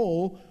the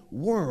whole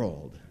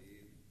world.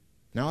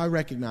 Now, I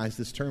recognize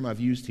this term I've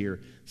used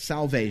here,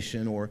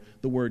 salvation, or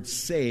the word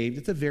saved.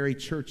 It's a very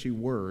churchy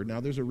word.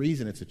 Now, there's a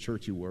reason it's a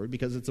churchy word,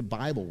 because it's a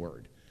Bible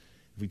word.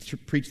 If we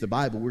preach the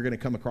Bible, we're going to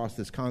come across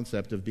this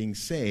concept of being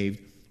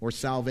saved or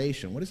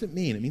salvation. What does it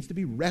mean? It means to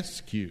be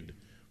rescued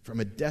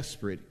from a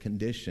desperate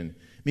condition.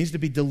 It means to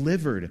be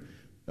delivered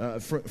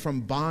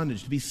from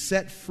bondage, to be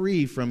set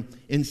free from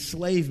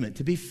enslavement,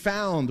 to be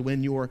found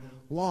when you're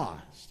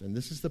lost. And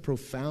this is the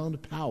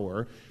profound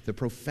power, the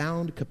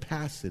profound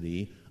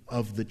capacity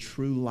of the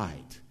true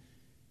light.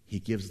 He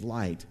gives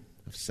light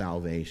of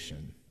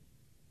salvation.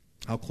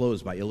 I'll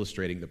close by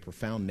illustrating the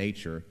profound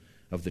nature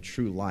of the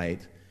true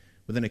light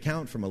with an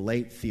account from a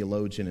late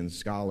theologian and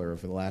scholar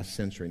of the last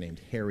century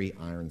named Harry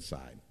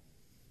Ironside.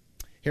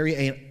 Harry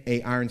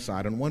A.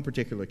 Ironside, on one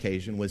particular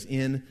occasion, was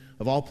in,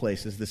 of all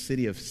places, the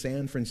city of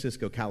San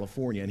Francisco,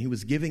 California, and he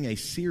was giving a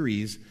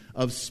series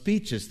of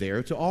speeches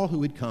there to all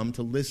who had come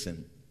to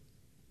listen.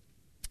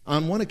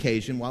 On one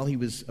occasion, while he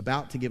was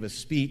about to give a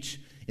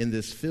speech in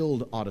this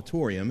filled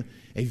auditorium,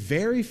 a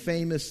very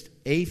famous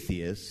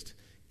atheist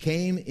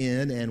came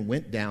in and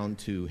went down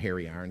to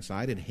Harry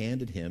Ironside and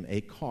handed him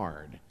a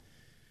card.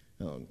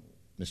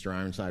 Mr.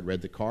 Ironside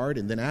read the card,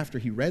 and then after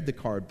he read the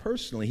card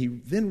personally, he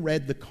then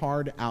read the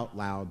card out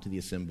loud to the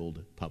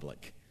assembled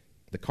public.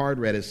 The card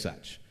read as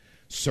such: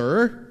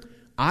 "Sir,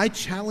 I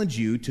challenge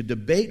you to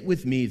debate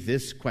with me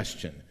this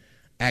question: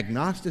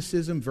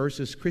 agnosticism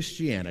versus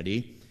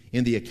Christianity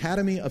in the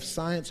Academy of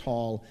Science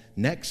Hall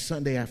next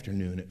Sunday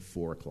afternoon at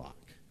 4 o'clock.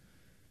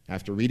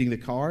 After reading the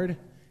card,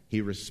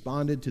 he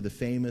responded to the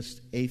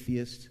famous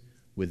atheist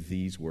with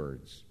these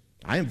words: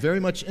 "I am very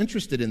much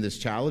interested in this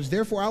challenge.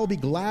 Therefore, I will be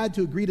glad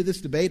to agree to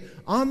this debate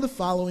on the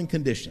following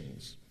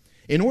conditions.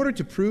 In order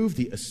to prove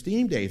the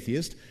esteemed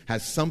atheist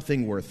has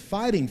something worth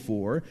fighting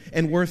for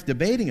and worth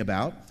debating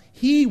about,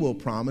 he will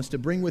promise to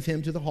bring with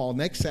him to the hall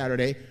next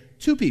Saturday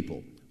 2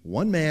 people,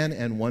 1 man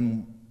and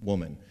 1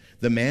 woman.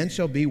 The man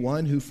shall be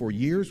one who for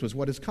years was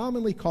what is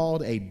commonly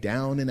called a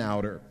down and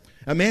outer,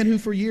 a man who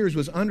for years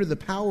was under the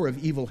power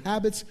of evil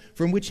habits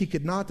from which he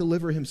could not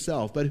deliver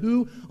himself, but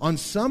who on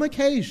some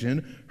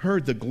occasion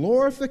heard the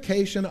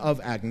glorification of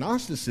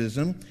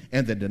agnosticism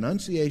and the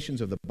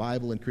denunciations of the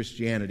Bible and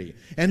Christianity,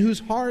 and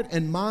whose heart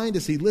and mind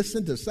as he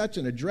listened to such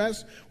an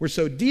address were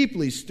so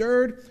deeply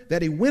stirred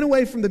that he went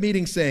away from the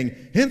meeting saying,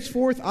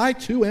 'Henceforth I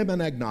too am an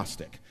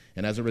agnostic,'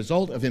 and as a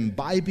result of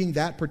imbibing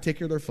that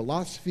particular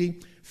philosophy,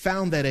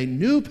 found that a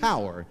new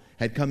power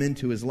had come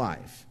into his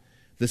life.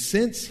 The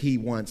sense he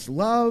once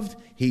loved,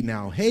 he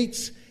now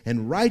hates,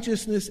 and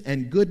righteousness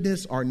and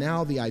goodness are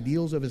now the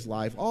ideals of his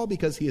life, all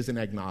because he is an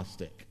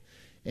agnostic."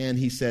 And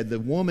he said, the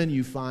woman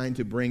you find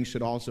to bring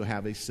should also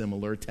have a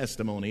similar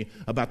testimony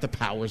about the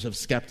powers of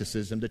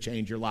skepticism to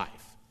change your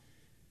life.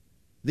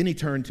 Then he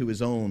turned to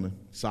his own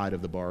side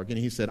of the bargain.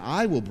 He said,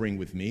 "I will bring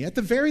with me, at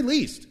the very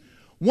least,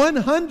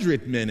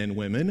 100 men and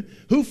women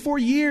who for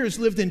years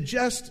lived in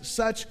just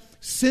such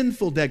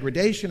sinful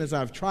degradation as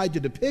I've tried to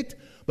depict,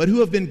 but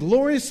who have been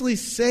gloriously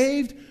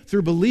saved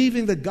through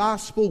believing the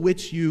gospel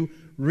which you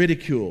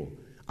ridicule.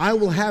 I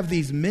will have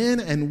these men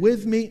and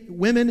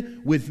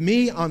women with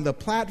me on the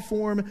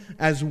platform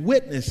as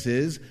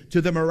witnesses to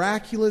the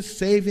miraculous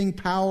saving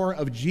power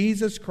of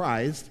Jesus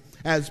Christ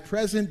as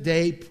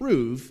present-day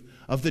proof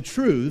of the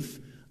truth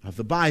of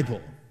the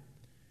Bible."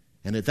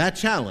 And at that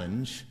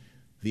challenge,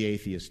 the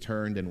atheist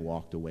turned and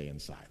walked away in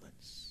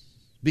silence,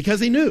 because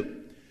he knew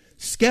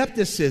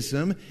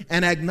skepticism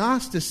and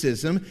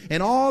agnosticism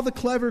and all the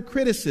clever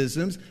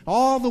criticisms,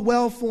 all the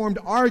well-formed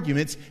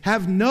arguments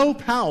have no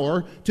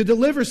power to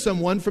deliver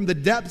someone from the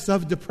depths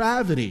of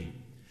depravity.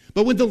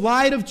 But when the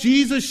light of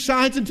Jesus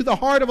shines into the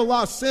heart of a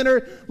lost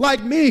sinner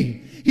like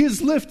me, he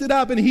is lifted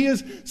up and he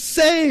is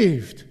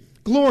saved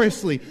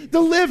gloriously,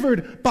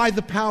 delivered by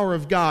the power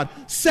of God,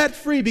 set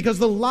free because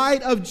the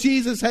light of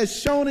Jesus has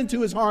shone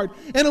into his heart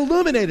and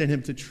illuminated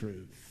him to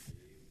truth.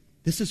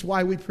 This is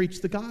why we preach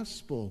the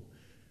gospel,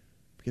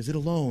 because it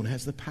alone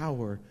has the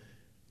power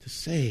to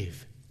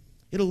save.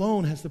 It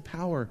alone has the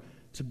power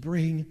to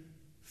bring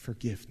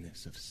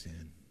forgiveness of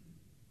sin.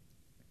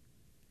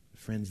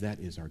 Friends, that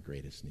is our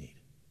greatest need.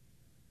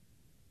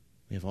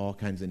 We have all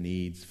kinds of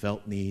needs,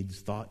 felt needs,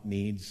 thought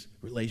needs,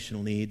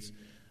 relational needs.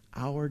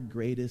 Our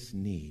greatest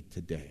need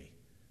today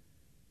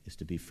is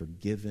to be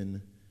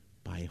forgiven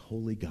by a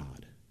holy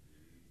God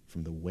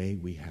from the way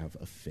we have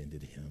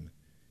offended him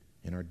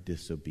in our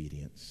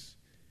disobedience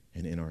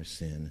and in our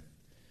sin.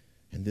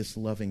 And this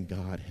loving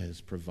God has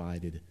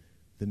provided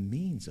the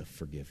means of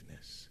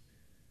forgiveness.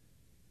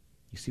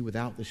 You see,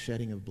 without the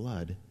shedding of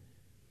blood,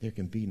 there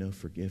can be no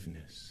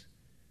forgiveness.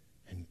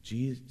 And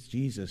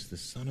Jesus, the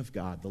Son of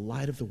God, the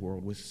light of the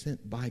world, was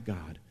sent by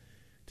God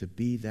to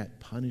be that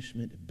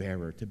punishment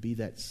bearer, to be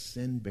that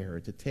sin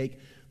bearer, to take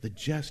the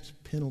just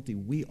penalty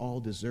we all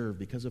deserve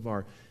because of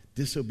our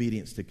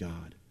disobedience to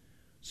God,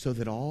 so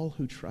that all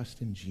who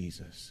trust in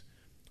Jesus,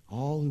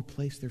 all who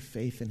place their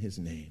faith in his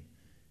name,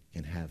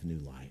 can have new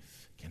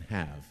life, can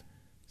have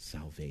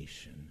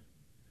salvation.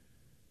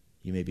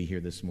 You may be here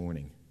this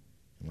morning,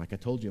 and like I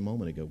told you a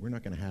moment ago, we're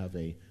not going to have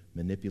a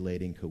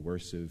manipulating,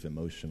 coercive,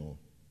 emotional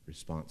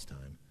response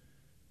time,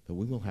 but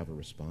we will have a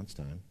response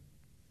time.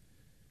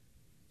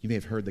 You may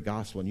have heard the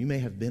gospel, and you may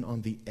have been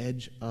on the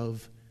edge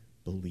of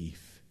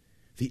belief,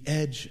 the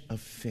edge of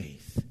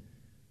faith.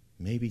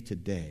 Maybe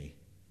today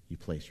you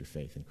place your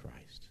faith in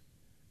Christ.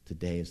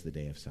 Today is the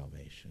day of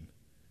salvation.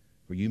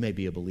 Or you may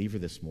be a believer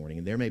this morning,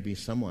 and there may be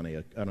someone,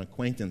 an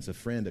acquaintance, a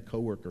friend, a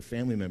coworker,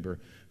 family member,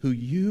 who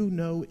you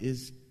know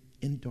is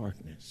in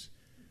darkness,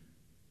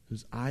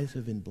 whose eyes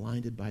have been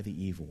blinded by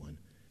the evil one.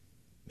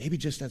 Maybe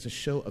just as a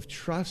show of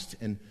trust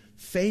and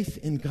faith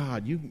in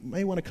God, you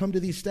may want to come to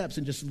these steps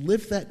and just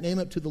lift that name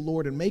up to the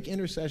Lord and make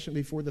intercession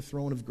before the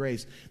throne of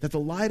grace, that the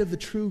light of the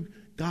true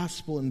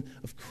gospel and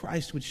of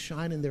Christ would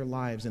shine in their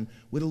lives and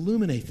would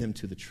illuminate them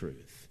to the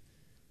truth.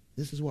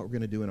 This is what we're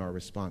going to do in our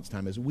response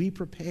time as we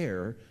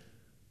prepare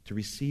to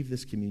receive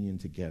this communion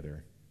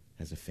together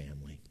as a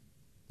family.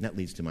 And that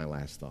leads to my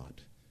last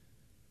thought.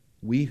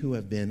 We who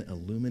have been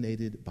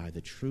illuminated by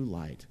the true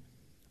light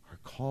are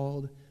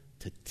called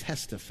to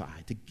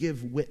testify, to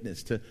give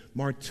witness, to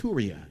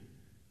martyria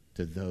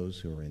to those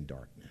who are in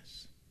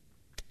darkness.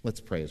 Let's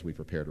pray as we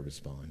prepare to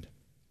respond.